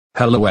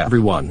Hello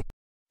everyone.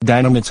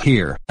 Dynamit's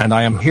here, and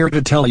I am here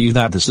to tell you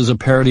that this is a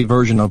parody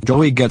version of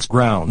Joey Gets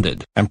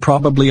Grounded, and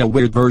probably a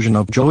weird version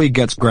of Joey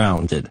Gets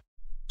Grounded.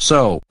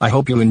 So, I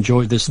hope you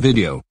enjoyed this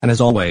video, and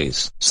as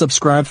always,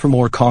 subscribe for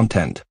more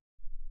content.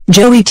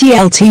 Joey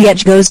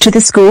TLTH goes to the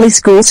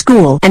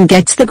school and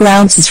gets the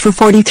grounds for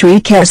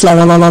 43 chars.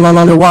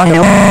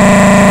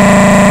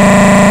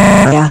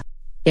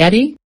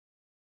 Daddy?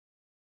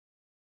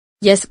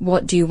 Yes,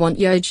 what do you want,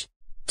 yeoJ?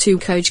 2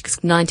 coach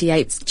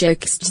 98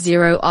 jokes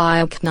 0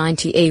 ilk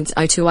 98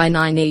 02 I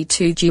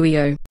 982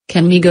 yeoJ.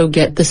 Can we go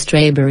get the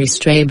strawberry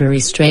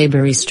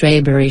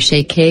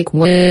shake cake?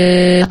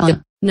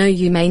 No,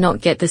 you may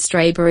not get the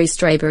strawberry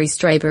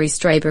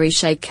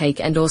shake cake,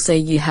 and also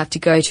you have to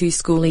go to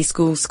school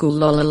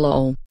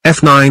lol.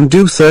 F9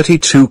 do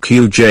 32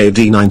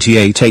 QJD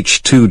 98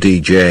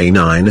 H2DJ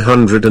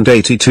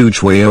 982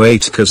 Chweo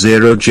 8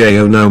 K0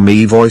 Jo no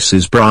me voice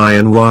is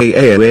Brian Y.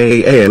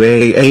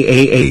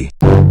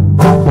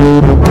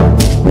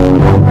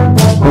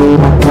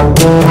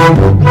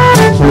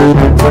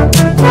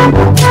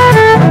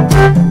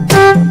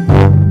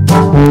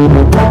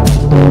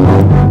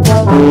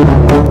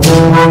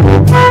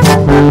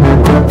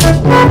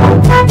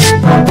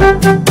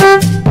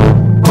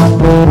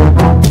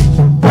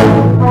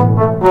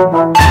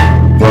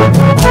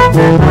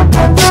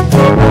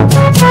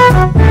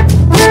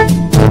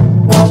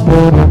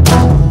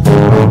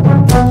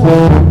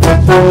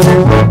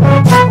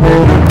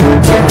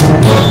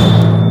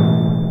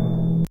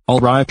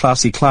 Alright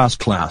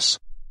class.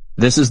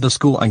 This is the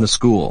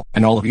school,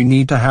 and all of you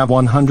need to have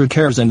 100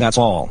 chars, and that's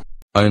all.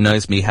 Oh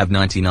no's, me have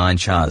 99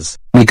 chars.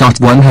 We got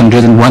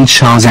 101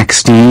 chars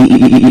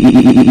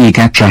XD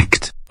get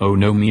wrecked. Oh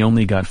no, me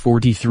only got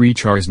 43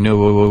 chars. No.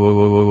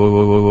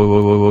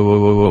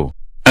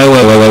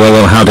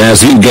 Oh, how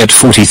dares you get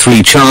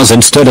 43 chars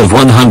instead of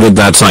 100?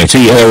 That's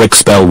ITO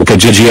expel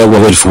Wikajijia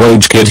Wawad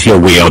Fwoj Kid here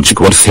yeoJ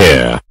Gwadth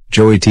here.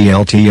 Joey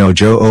TLTO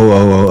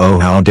Joe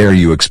how dare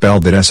you expel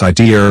that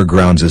SIT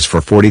grounds is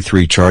for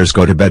 43 chars.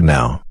 Go to bed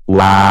now.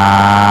 Wow.